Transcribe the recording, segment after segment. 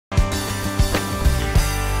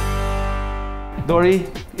Dory,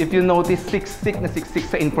 if you notice, siksik na siksik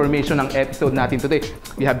sa information ng episode natin today.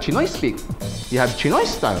 We have Chinoy Speak, we have Chinoy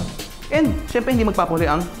Style, and syempre hindi magpapahuli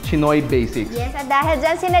ang Chinoy Basics. Yes, at dahil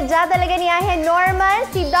dyan, sinadya talaga ni Ahe Norman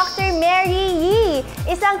si Dr. Mary Yee,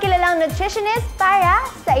 isang kilalang nutritionist para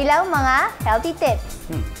sa ilang mga healthy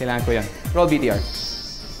tips. Kailangan ko yan. Roll BTR.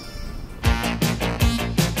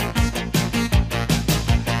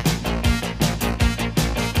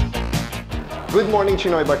 Good morning,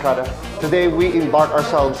 Chinoy Barkada. Today we embark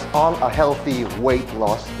ourselves on a healthy weight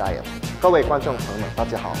loss diet. 各位观众朋友们，大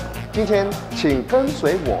家好，今天请跟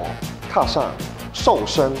随我踏上瘦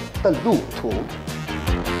身的路途。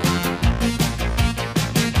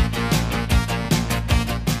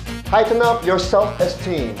Heighten up your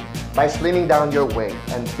self-esteem by slimming down your weight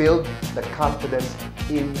and build the confidence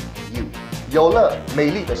in you. 有了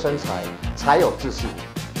美丽的身材，才有自信。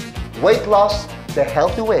Weight loss the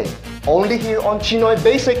healthy way. Only here on Chinoy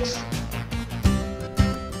Basics.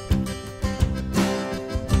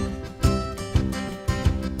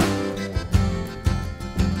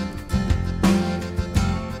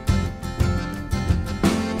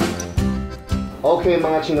 Okay,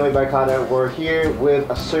 mga Chinoy Barkada, we're here with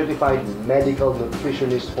a certified medical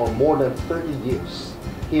nutritionist for more than 30 years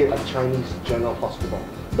here at Chinese General Hospital.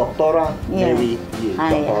 Dr. Mary Yee.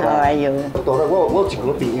 Hi, how are you? Dr. 我一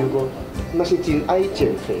個朋友講，那是真愛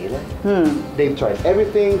減肥咧。They've tried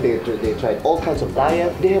everything. They tried all kinds of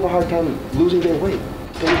diet. They have a hard time losing their weight.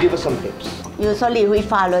 Can you give us some tips? Usually we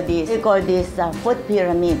follow this. We call this food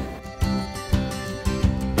pyramid.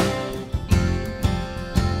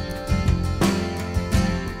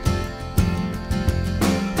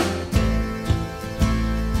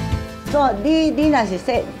 So di na si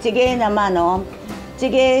sige naman no.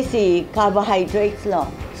 Sige si carbohydrates lo.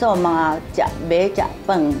 So mga chả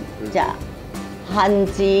pang chả hành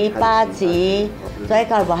chí ba chí rồi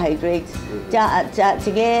carbohydrates chả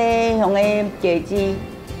sige hong em chế chí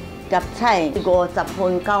gặp chay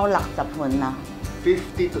 50 cao 60 na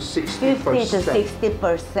 50 to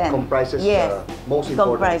 60% comprises yes, most important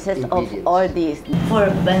comprises ingredients. of all these. For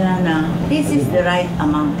banana, this is the right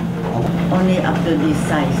amount. Only up to this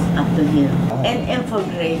size, up to here. And for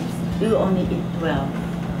grapes, you only eat 12.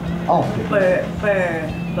 Oh,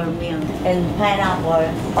 Per meal. And pineapple,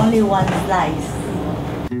 only one slice.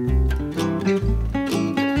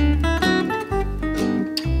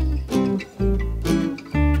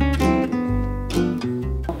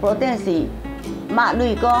 Protein si mạ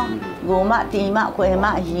nuôi có gù mạ tì mạ quê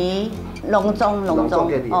mạ hí long zong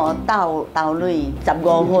tàu nuôi chập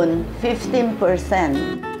gò hồn 15%.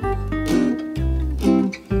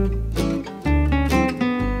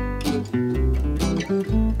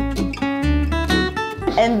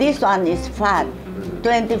 And this one is fat,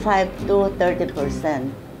 25 to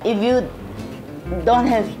 30%. If you don't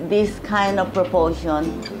have this kind of proportion,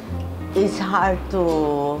 it's hard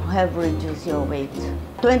to have reduced your weight.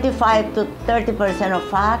 25 to 30% of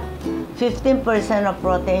fat, 15% of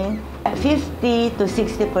protein, 50 to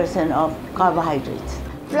 60% of carbohydrates.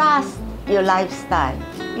 Plus your lifestyle.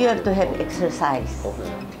 You have to have exercise.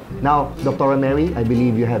 Okay. Now, Dr. Mary, I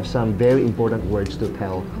believe you have some very important words to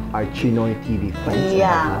tell our Chinoy TV friends.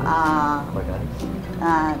 Yeah.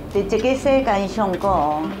 Tichiki kan siyong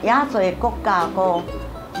ko, ya soy kokka ko,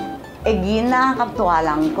 egina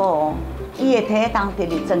kaptualang ko, iye te tang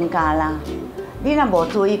tili zengkala. Di na bo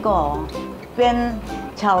cui ko,变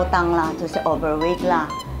超当啦，就是 overweight 啦。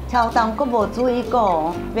超当ko bo cui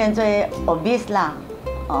ko，变做 obese 啦，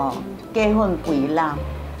加份肥啦。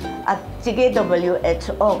啊，这个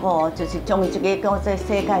WHO 個就是將這個講做世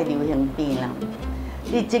界流行病啦。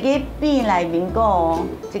你這個病內面個，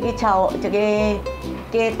這個加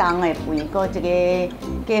糖的肥個，這個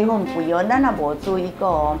加份肥哦，咱若無注意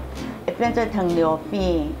個，會變做糖尿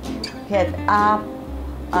病、血壓、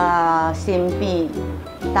心病、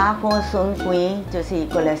膽固醇高，就是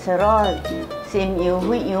cholesterol、心油、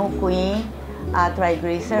血油高、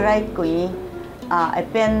triglyceride 高，會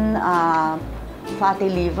變fatty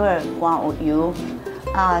liver 肝有油，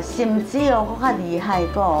甚至哦，較厲害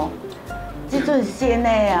個，即陣新的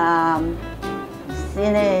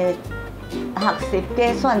學習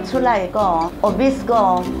計算出來個 obese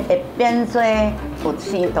個會變做有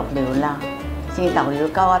腺毒瘤啦，腺毒瘤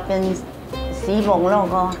到啊變死亡咯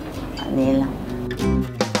個，安尼啦。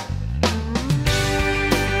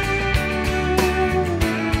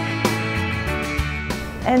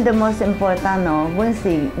And the most important, once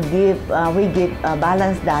we give a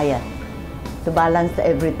balanced diet to balance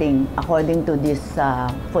everything according to this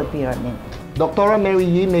food pyramid. Dr. Mary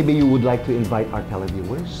Yee, maybe you would like to invite our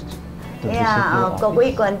televiewers to visit your office. 各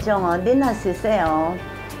位觀眾，你若是要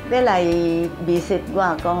來visit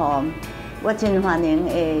我個我真欢迎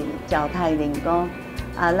会招待恁讲，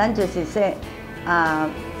咱就是说，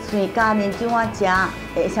随家人怎啊食，啥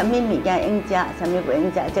物物件用食，啥物袂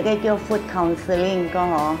用食，这个叫 food counseling 讲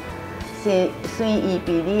哦，是先预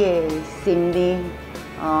备你的心理，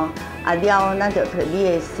了咱就摕你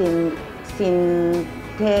的身体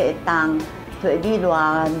会动，摕你热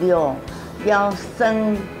量，了算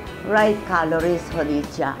right calories 互你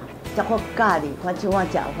食，才好教你看怎啊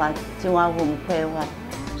食法，怎啊分配法。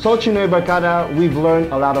So CHInoy Barkada, we've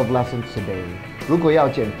learned a lot of lessons today. 如果要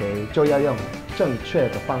减肥，就要用正确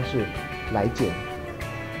的方式来减。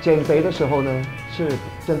减肥的时候呢，是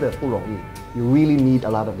真的不容易。You really need a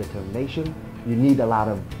lot of determination. You need a lot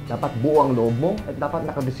of dapat buang loob mo at dapat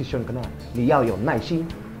nakadesisyon ka na. 你要有耐心，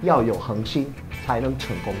要有恒心，才能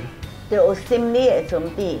成功。就有心理的准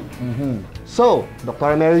备。So,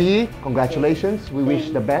 Dr. Mary Yee, congratulations. We wish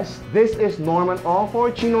the best. This is Norman All for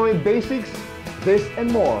CHInoy Basics. This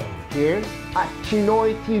and more here at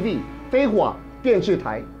CHInoy TV, 飞华电视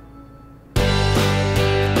台。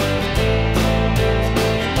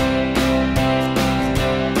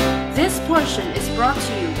This portion is brought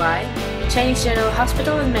to you by Chinese General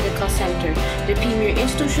Hospital and Medical Center, the premier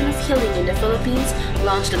institution of healing in the Philippines,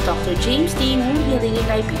 launched the Dr. James D. Wound Healing and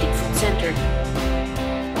Diabetic Food Center.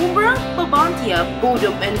 Umbra, Babantia,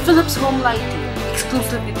 Bodum, and Philips Home Lighting,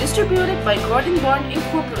 exclusively distributed by Gordon Barn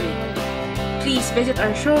Incorporated. Please visit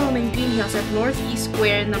our showroom in Greenhouse at Northeast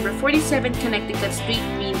Square, number 47 Connecticut Street,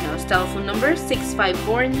 Greenhouse. Telephone number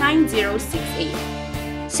 654-9068.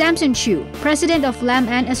 Samson Chu, President of Lam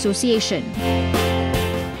An Association.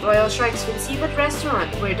 Royal Strikes with Seafood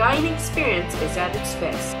Restaurant, where dining experience is at its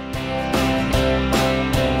best.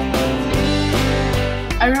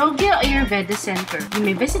 Arogya Ayurveda Center. You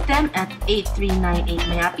may visit them at 8398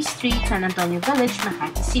 Mayapi Street, San Antonio Village,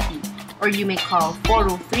 Makati City. Or you may call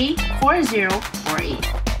 403-4048.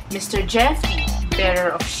 Mr. Jeff D.,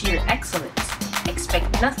 bearer of sheer excellence.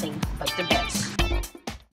 Expect nothing but the best.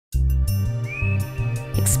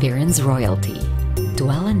 Experience royalty.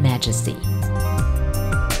 Dwell in majesty.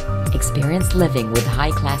 Experience living with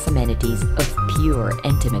high-class amenities of pure,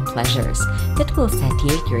 intimate pleasures that will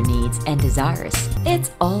satiate your needs and desires.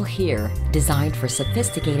 It's all here, designed for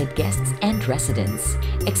sophisticated guests and residents.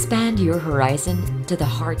 Expand your horizon to the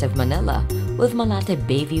heart of Manila with Malate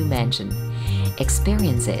Bayview Mansion.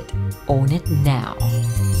 Experience it. Own it now.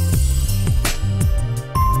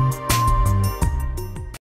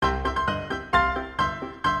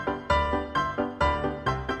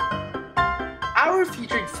 Our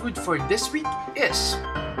featured food for this week is...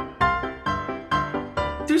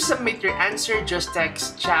 To submit your answer, just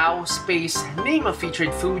text chow space name of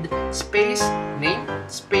featured food space name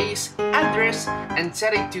space address and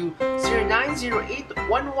set it to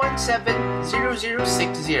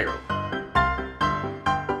 0908-117-0060.